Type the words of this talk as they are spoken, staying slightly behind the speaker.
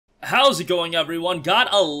How's it going, everyone?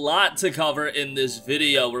 Got a lot to cover in this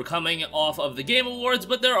video. We're coming off of the Game Awards,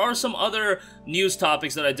 but there are some other news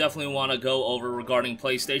topics that I definitely want to go over regarding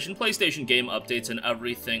PlayStation game updates, and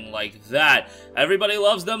everything like that. Everybody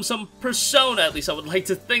loves them some Persona, at least I would like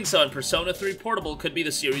to think so, and Persona 3 Portable could be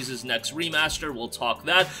the series' next remaster. We'll talk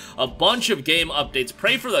that. A bunch of game updates.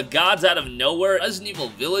 Pray for the gods out of nowhere. Resident Evil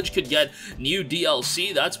Village could get new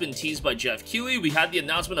DLC. That's been teased by Jeff Keighley. We had the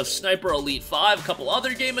announcement of Sniper Elite 5, a couple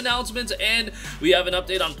other game announcements, and we have an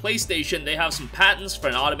update on PlayStation. They have some patents for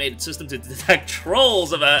an automated system to detect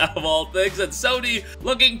trolls of all things, and Sony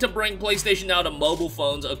looking to bring PlayStation now to mobile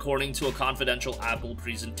phones according to a confidential Apple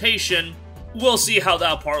presentation. We'll see how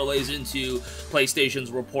that parlays into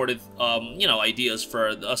PlayStation's reported, ideas for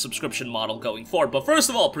a subscription model going forward. But first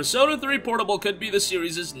of all, Persona 3 Portable could be the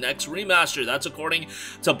series' next remaster. That's according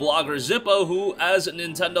to blogger Zippo, who, as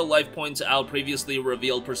Nintendo Life points out, previously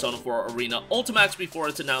revealed Persona 4 Arena Ultimax before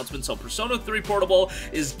its announcement. So Persona 3 Portable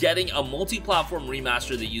is getting a multi-platform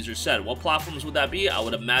remaster, the user said. What platforms would that be? I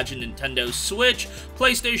would imagine Nintendo Switch,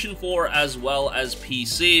 PlayStation 4, as well as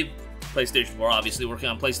PC. PlayStation 4 obviously working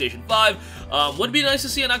on PlayStation 5. Would be nice to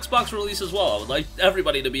see an Xbox release as well. I would like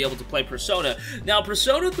everybody to be able to play Persona. Now,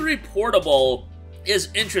 Persona 3 Portable is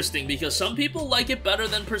interesting because some people like it better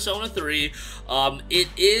than Persona 3. It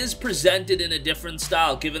is presented in a different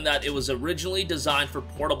style, given that it was originally designed for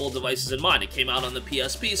portable devices in mind. It came out on the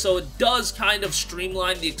PSP, so it does kind of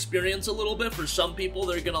streamline the experience a little bit. For some people,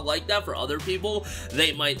 they're gonna like that. For other people,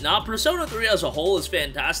 they might not. Persona 3 as a whole is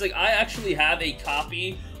fantastic. I actually have a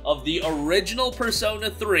copy of the original Persona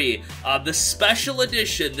 3, the special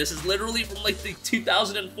edition. This is literally from like the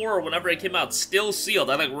 2004 or whenever it came out, still sealed.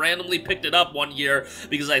 I like randomly picked it up one year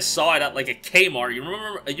because I saw it at like a Kmart.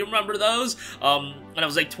 You remember those? And it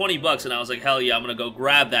was like 20 bucks, and I was like, hell yeah, I'm gonna go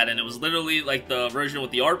grab that. And it was literally like the version with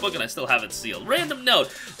the art book, and I still have it sealed. Random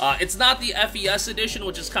note, it's not the FES edition,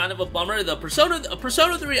 which is kind of a bummer. The Persona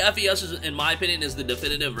 3 FES, is, in my opinion, is the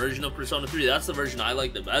definitive version of Persona 3. That's the version I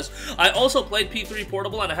like the best. I also played P3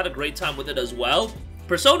 Portable, and I had a great time with it as well.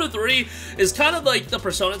 Persona 3 is kind of like the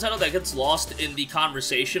Persona title that gets lost in the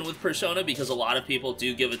conversation with Persona, because a lot of people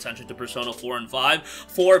do give attention to Persona 4 and 5.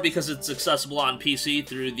 4 because it's accessible on PC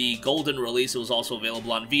through the Golden release. It was also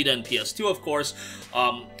available on Vita and PS2, of course.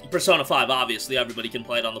 Persona 5, obviously, everybody can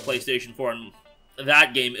play it on the PlayStation 4, and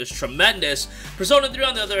that game is tremendous. Persona 3,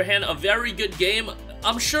 on the other hand, a very good game.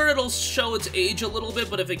 I'm sure it'll show its age a little bit,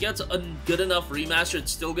 but if it gets a good enough remaster,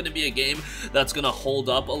 it's still going to be a game that's going to hold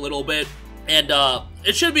up a little bit. And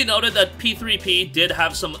it should be noted that P3P did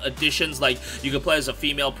have some additions, like you could play as a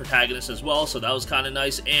female protagonist as well, so that was kind of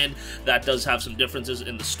nice, and that does have some differences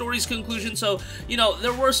in the story's conclusion. So, you know,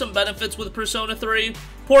 there were some benefits with Persona 3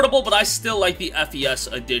 Portable, but I still like the FES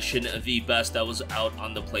edition the best that was out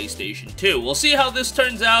on the PlayStation 2. We'll see how this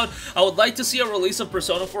turns out. I would like to see a release of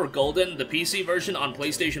Persona 4 Golden, the PC version, on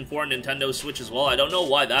PlayStation 4 and Nintendo Switch as well. I don't know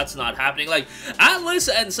why that's not happening. Like, Atlus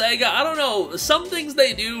and Sega, I don't know, some things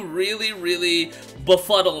they do really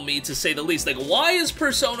befuddle me, to say the least. Like, why is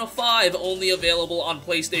Persona 5 only available on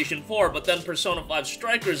PlayStation 4, but then Persona 5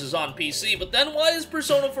 Strikers is on PC, but then why is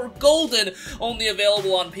Persona 4 Golden only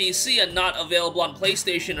available on PC and not available on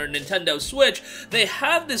PlayStation or Nintendo Switch? They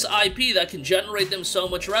have this IP that can generate them so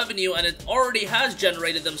much revenue, and it already has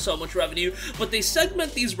generated them so much revenue, but they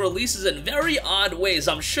segment these releases in very odd ways.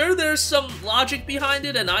 I'm sure there's some logic behind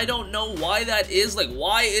it, and I don't know why that is. Like,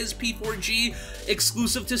 why is P4G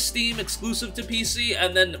exclusive to Steam, exclusive to PC,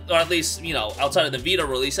 and then, or at least, you know, outside of the Vita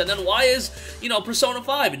release, and then why is, you know, Persona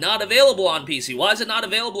 5 not available on PC? Why is it not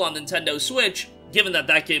available on Nintendo Switch, given that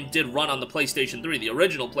that game did run on the PlayStation 3, the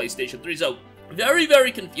original PlayStation 3? So,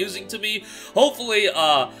 very confusing to me. Hopefully,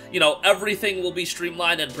 you know, everything will be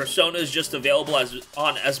streamlined and Persona is just available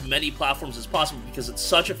on as many platforms as possible, because it's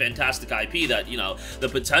such a fantastic IP that, you know, the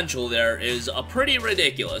potential there is pretty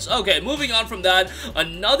ridiculous. Okay, moving on from that,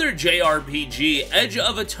 another JRPG, Edge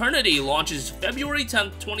of Eternity, launches February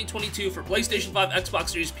 10th, 2022 for PlayStation 5,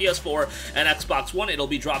 Xbox Series, PS4, and Xbox One. It'll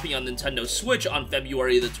be dropping on Nintendo Switch on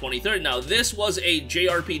February the 23rd. Now, this was a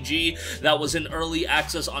JRPG that was in early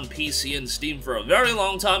access on PC and Steam for a very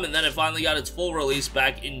long time, and then it finally got its full release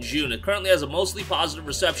back in June. It currently has a mostly positive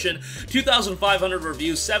reception, 2,500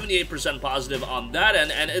 reviews, 78% positive on that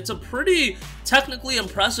end, and it's a pretty technically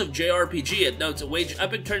impressive JRPG. It notes wage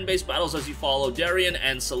epic turn-based battles as you follow Darien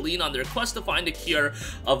and Celine on their quest to find a cure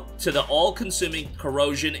to the all-consuming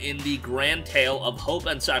corrosion in the grand tale of hope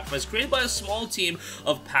and sacrifice, created by a small team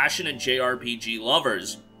of passionate JRPG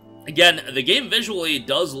lovers. Again, the game visually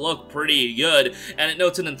does look pretty good, and it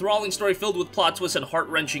notes an enthralling story filled with plot twists and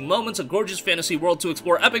heart-wrenching moments, a gorgeous fantasy world to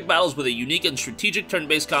explore, epic battles with a unique and strategic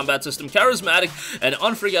turn-based combat system, charismatic and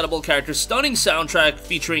unforgettable characters, stunning soundtrack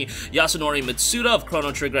featuring Yasunori Mitsuda of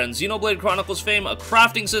Chrono Trigger and Xenoblade Chronicles fame, a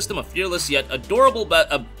crafting system, a fearless yet adorable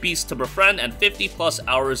beast to befriend, and 50+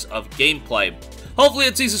 hours of gameplay. Hopefully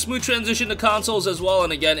it sees a smooth transition to consoles as well,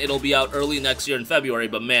 and again, it'll be out early next year in February,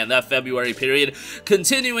 but man, that February period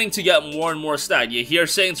continuing to get more and more stacked. You hear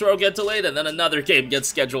Saints Row get delayed, and then another game gets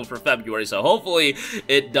scheduled for February, so hopefully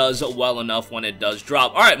it does well enough when it does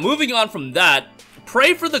drop. Alright, moving on from that,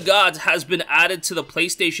 Praey for the Gods has been added to the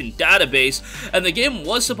PlayStation database, and the game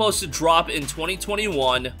was supposed to drop in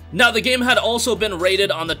 2021. Now, the game had also been rated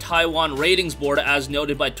on the Taiwan ratings board, as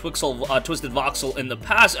noted by Twisted Voxel in the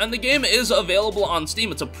past, and the game is available on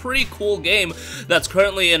Steam. It's a pretty cool game that's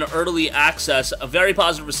currently in early access. A very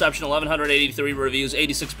positive reception, 1,183 reviews,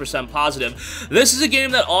 86% positive. This is a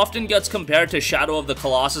game that often gets compared to Shadow of the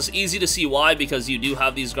Colossus. Easy to see why, because you do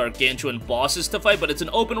have these gargantuan bosses to fight, but it's an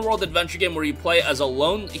open-world adventure game where you play as a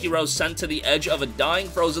lone hero sent to the edge of a dying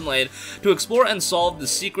frozen lane to explore and solve the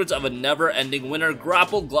secrets of a never-ending winter,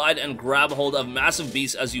 grapple, glide, and grab hold of massive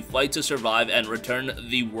beasts as you fight to survive and return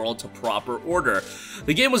the world to proper order.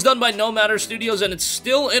 The game was done by No Matter Studios, and it's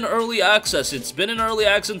still in early access. It's been in early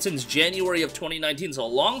access since January of 2019, so a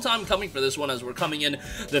long time coming for this one, as we're coming in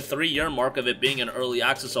the 3-year mark of it being in early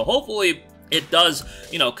access, so hopefully it does,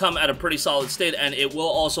 you know, come at a pretty solid state, and it will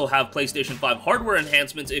also have PlayStation 5 hardware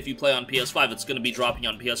enhancements if you play on PS5. It's going to be dropping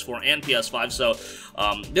on PS4 and PS5, so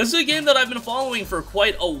this is a game that I've been following for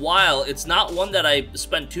quite a while. It's not one that I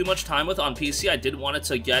spent too much time with on PC. I did want it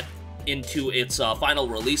to get into its final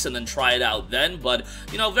release and then try it out then, but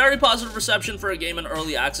you know, very positive reception for a game in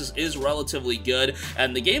early access is relatively good,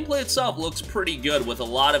 and the gameplay itself looks pretty good with a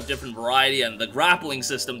lot of different variety, and the grappling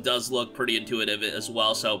system does look pretty intuitive as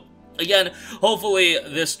well, so again, hopefully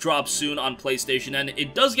this drops soon on PlayStation, and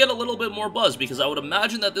it does get a little bit more buzz, because I would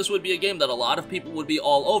imagine that this would be a game that a lot of people would be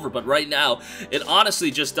all over, but right now, it honestly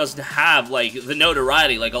just doesn't have, like, the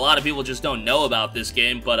notoriety. Like, a lot of people just don't know about this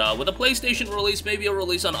game, but with a PlayStation release, maybe a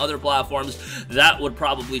release on other platforms, that would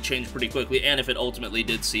probably change pretty quickly, and if it ultimately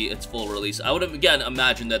did see its full release, I would, again,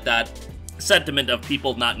 imagine that sentiment of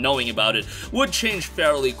people not knowing about it would change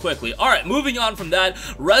fairly quickly. Alright, moving on from that,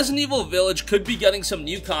 Resident Evil Village could be getting some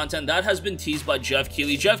new content that has been teased by Jeff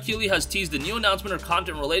Keighley. Jeff Keighley has teased a new announcement or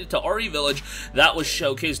content related to RE Village that was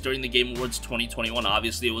showcased during the Game Awards 2021.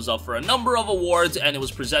 Obviously, it was up for a number of awards, and it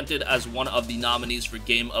was presented as one of the nominees for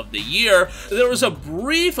Game of the Year. There was a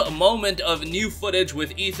brief moment of new footage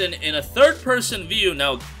with Ethan in a third-person view.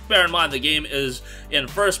 Now, bear in mind, the game is in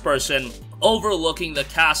first-person, overlooking the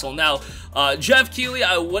castle. Now, Jeff Keighley,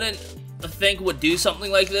 I wouldn't think would do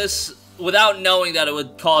something like this without knowing that it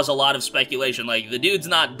would cause a lot of speculation. Like, the dude's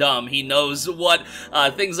not dumb. He knows what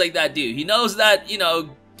things like that do. He knows that, you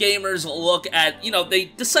know, gamers look at, you know, they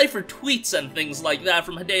decipher tweets and things like that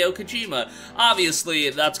from Hideo Kojima. Obviously,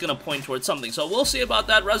 that's going to point towards something. So we'll see about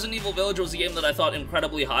that. Resident Evil Village was a game that I thought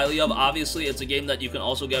incredibly highly of. Obviously, it's a game that you can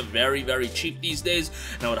also get very, very cheap these days,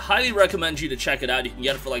 and I would highly recommend you to check it out. You can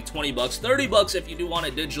get it for like 20 bucks, 30 bucks if you do want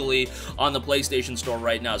it digitally on the PlayStation Store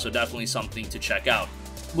right now, so definitely something to check out.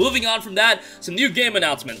 Moving on from that, some new game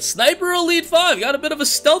announcements. Sniper Elite 5 got a bit of a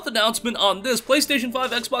stealth announcement on this. PlayStation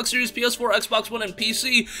 5, Xbox Series, PS4, Xbox One, and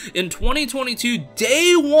PC in 2022,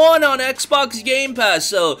 day one on Xbox Game Pass.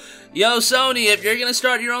 So, yo, Sony, if you're gonna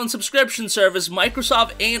start your own subscription service,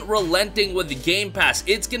 Microsoft ain't relenting with the Game Pass.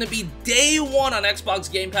 It's gonna be day one on Xbox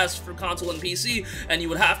Game Pass for console and PC, and you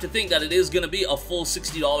would have to think that it is gonna be a full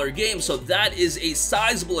 $60 game, so that is a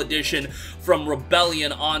sizable addition from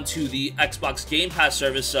Rebellion onto the Xbox Game Pass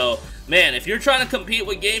service. So, man, if you're trying to compete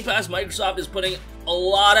with Game Pass, Microsoft is putting a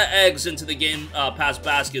lot of eggs into the Game Pass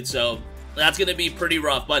basket, so that's going to be pretty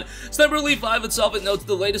rough. But Sniper Elite 5 itself, it notes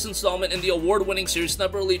the latest installment in the award-winning series.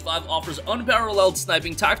 Sniper Elite 5 offers unparalleled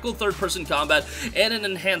sniping, tactical third-person combat, and an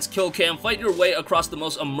enhanced kill cam. Fight your way across the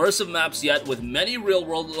most immersive maps yet, with many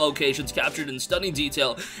real-world locations captured in stunning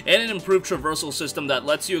detail, and an improved traversal system that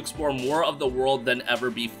lets you explore more of the world than ever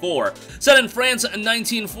before. Set in France in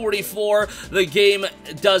 1944, the game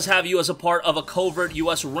does have you as a part of a covert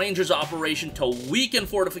U.S. Rangers operation to weaken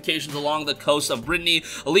fortifications along the coast of Brittany.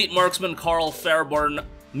 Elite marksman Carl Fairburn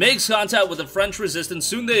makes contact with the French resistance.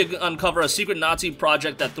 Soon they uncover a secret Nazi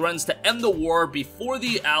project that threatens to end the war before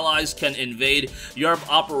the Allies can invade Europe,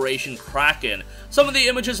 Operation Kraken. Some of the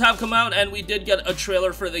images have come out, and we did get a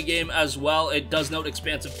trailer for the game as well. It does note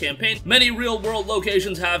expansive campaign. Many real-world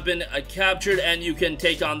locations have been captured, and you can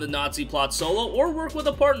take on the Nazi plot solo or work with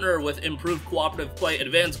a partner with improved cooperative play,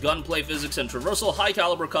 advanced gunplay physics, and traversal,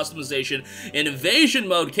 high-caliber customization, invasion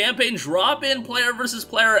mode, campaign drop-in, player versus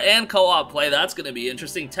player, and co-op play. That's going to be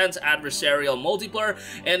interesting. Tense adversarial multiplayer,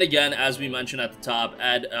 and again, as we mentioned at the top,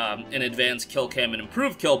 an advanced kill cam and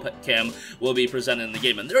improved kill cam will be presented in the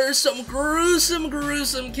game. And there are some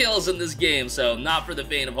gruesome kills in this game, so not for the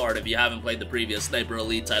faint of heart if you haven't played the previous Sniper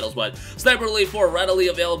Elite titles. But Sniper Elite 4 readily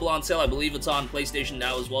available on sale. I believe it's on PlayStation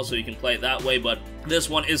Now as well, so you can play it that way, but this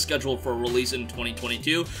one is scheduled for release in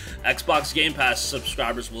 2022. Xbox Game Pass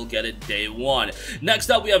subscribers will get it day one.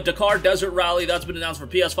 Next up, we have Dakar Desert Rally. That's been announced for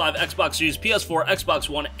PS5, Xbox Series, PS4, Xbox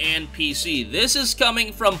One, and PC. This is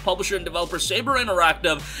coming from publisher and developer Saber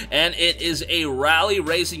Interactive, and it is a rally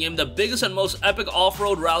racing game, the biggest and most epic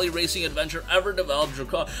off-road rally racing adventure ever developed.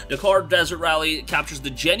 Dakar Desert Rally captures the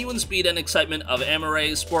genuine speed and excitement of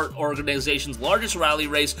Amaray Sport Organization's largest rally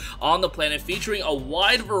race on the planet, featuring a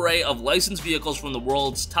wide array of licensed vehicles from the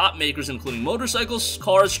world's top makers, including motorcycles,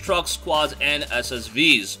 cars, trucks, quads, and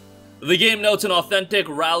SSVs. The game notes an authentic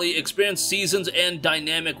rally experience, seasons, and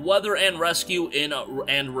dynamic weather and rescue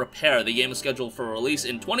and repair. The game is scheduled for release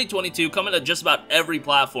in 2022, coming to just about every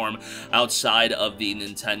platform outside of the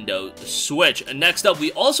Nintendo Switch. And next up,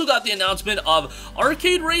 we also got the announcement of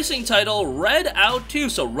arcade racing title Redout 2.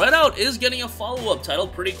 So Redout is getting a follow-up title.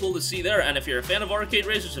 Pretty cool to see there. And if you're a fan of arcade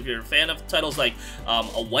racers, if you're a fan of titles like a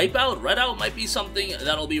Wipeout, Redout might be something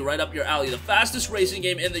that'll be right up your alley. The fastest racing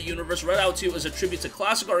game in the universe, Redout 2 is a tribute to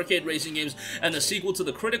classic arcade racing games and the sequel to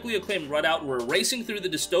the critically acclaimed Redout, where racing through the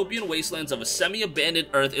dystopian wastelands of a semi-abandoned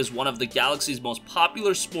Earth is one of the galaxy's most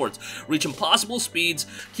popular sports. Reach impossible speeds.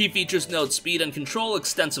 Key features note speed and control,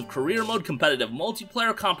 extensive career mode, competitive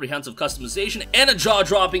multiplayer, comprehensive customization, and a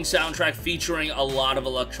jaw-dropping soundtrack featuring a lot of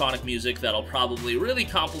electronic music that'll probably really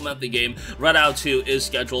complement the game. Redout 2 is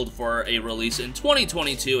scheduled for a release in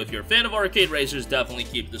 2022. If you're a fan of arcade racers, definitely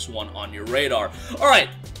keep this one on your radar. Alright,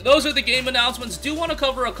 those are the game announcements. Do want to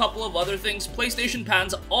cover a couple of other things. PlayStation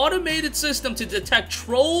patents automated system to detect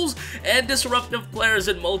trolls and disruptive players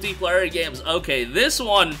in multiplayer games. Okay, this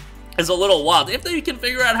one is a little wild. If they can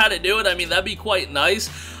figure out how to do it, I mean, that'd be quite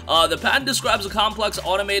nice. The patent describes a complex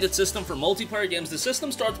automated system for multiplayer games. The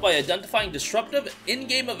system starts by identifying disruptive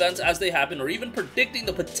in-game events as they happen, or even predicting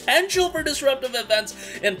the potential for disruptive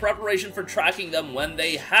events in preparation for tracking them when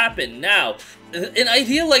they happen. Now, an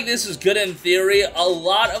idea like this is good in theory. A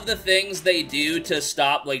lot of the things they do to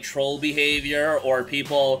stop, like, troll behavior or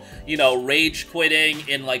people, you know, rage quitting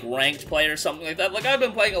in, like, ranked play or something like that. Like, I've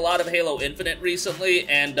been playing a lot of Halo Infinite recently,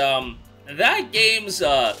 and, that game's,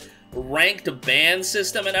 ranked ban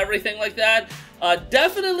system and everything like that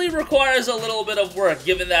definitely requires a little bit of work,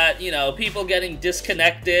 given that, you know, people getting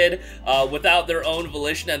disconnected without their own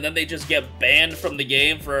volition, and then they just get banned from the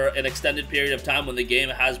game for an extended period of time when the game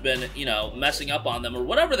has been, you know, messing up on them, or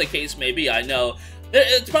whatever the case may be. I know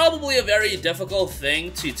it's probably a very difficult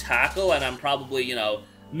thing to tackle, and I'm probably, you know,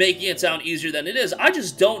 making it sound easier than it is. I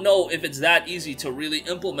just don't know if it's that easy to really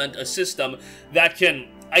implement a system that can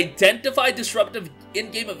identify disruptive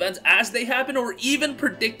in-game events as they happen, or even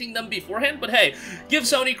predicting them beforehand. But hey, give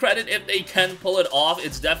Sony credit if they can pull it off.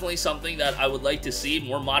 It's definitely something that I would like to see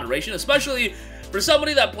more moderation, especially for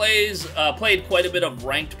somebody that played quite a bit of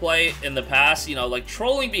ranked play in the past. You know, like,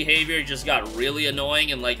 trolling behavior just got really annoying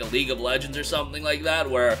in, like, a League of Legends or something like that,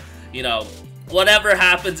 where, you know, whatever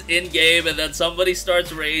happens in-game and then somebody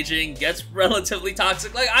starts raging, gets relatively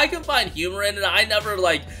toxic. Like, I can find humor in it. I never,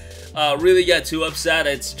 like, really get too upset.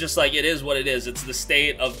 It's just like, it is what it is. It's the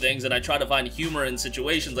state of things, and I try to find humor in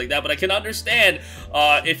situations like that. But I can understand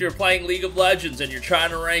if you're playing League of Legends and you're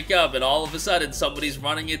trying to rank up and all of a sudden somebody's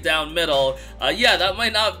running it down middle. Yeah, that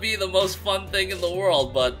might not be the most fun thing in the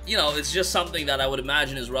world, but, you know, it's just something that I would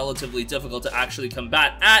imagine is relatively difficult to actually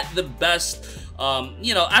combat at the best,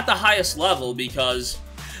 you know, at the highest level, because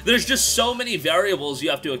there's just so many variables you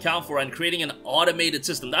have to account for, and creating an automated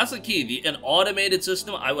system, that's the key. An automated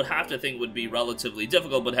system, I would have to think, would be relatively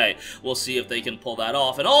difficult, but hey, we'll see if they can pull that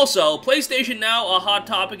off. And also, PlayStation Now, a hot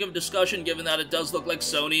topic of discussion, given that it does look like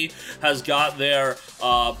Sony has got their,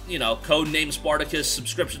 you know, codename Spartacus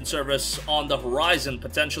subscription service on the horizon,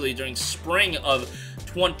 potentially during spring of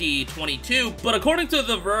 2022, but according to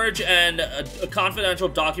The Verge and a confidential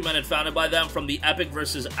document founded by them from the Epic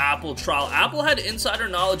versus Apple trial, Apple had insider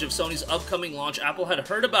knowledge of Sony's upcoming launch. Apple had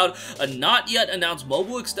heard about a not yet announced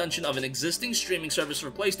mobile extension of an existing streaming service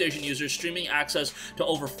for PlayStation users, streaming access to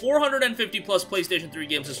over 450 plus PlayStation 3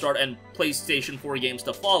 games to start and PlayStation 4 games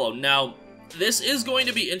to follow. Now, this is going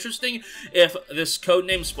to be interesting if this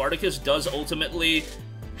codename Spartacus does ultimately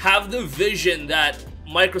have the vision that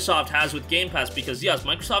Microsoft has with Game Pass, because yes,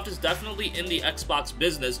 Microsoft is definitely in the Xbox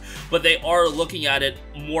business, but they are looking at it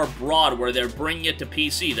more broad, where they're bringing it to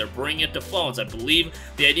PC, they're bringing it to phones. I believe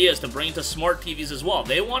the idea is to bring it to smart TVs as well.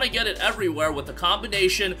 They want to get it everywhere with the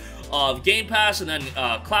combination of Game Pass and then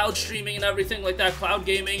cloud streaming and everything like that, cloud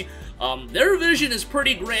gaming. Their vision is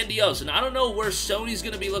pretty grandiose, and I don't know where Sony's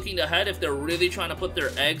going to be looking to head if they're really trying to put their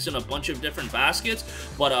eggs in a bunch of different baskets,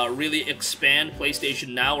 but really expand PlayStation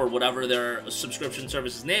Now or whatever their subscription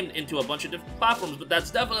service is named into a bunch of different platforms. But that's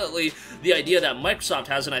definitely the idea that Microsoft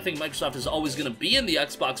has, and I think Microsoft is always going to be in the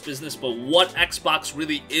Xbox business, but what Xbox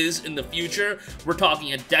really is in the future, we're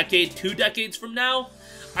talking a decade, 2 decades from now,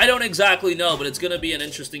 I don't exactly know, but it's going to be an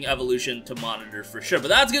interesting evolution to monitor for sure. But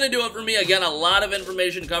that's going to do it for me. Again, a lot of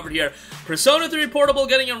information covered here. Persona 3 Portable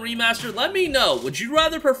getting a remaster. Let me know. Would you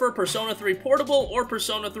rather prefer Persona 3 Portable or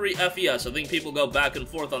Persona 3 FES? I think people go back and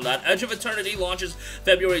forth on that. Edge of Eternity launches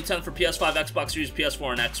February 10th for PS5, Xbox Series,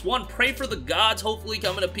 PS4, and X1. Praey for the Gods, hopefully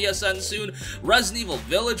coming to PSN soon. Resident Evil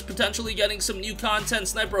Village potentially getting some new content.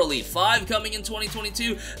 Sniper Elite 5 coming in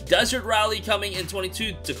 2022. Desert Rally coming in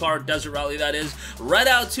 22. Dakar Desert Rally, that is.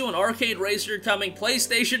 Redout 2, an arcade racer coming.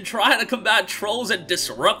 PlayStation trying to combat trolls and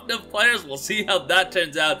disruptive players. We'll see how that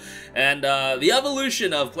turns out. And the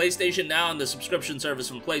evolution of PlayStation Now and the subscription service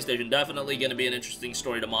from PlayStation, definitely going to be an interesting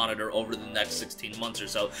story to monitor over the next 16 months or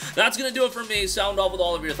so. That's going to do it for me. Sound off with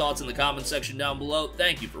all of your thoughts in the comment section down below.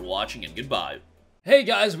 Thank you for watching, and goodbye. Hey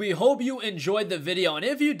guys, we hope you enjoyed the video, and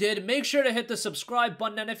if you did, make sure to hit the subscribe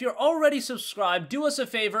button, and if you're already subscribed, do us a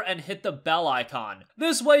favor and hit the bell icon.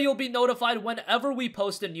 This way you'll be notified whenever we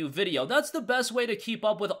post a new video. That's the best way to keep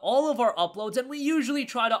up with all of our uploads, and we usually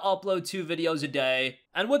try to upload 2 videos a day.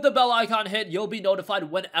 And with the bell icon hit, you'll be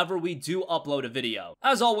notified whenever we do upload a video.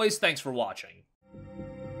 As always, thanks for watching.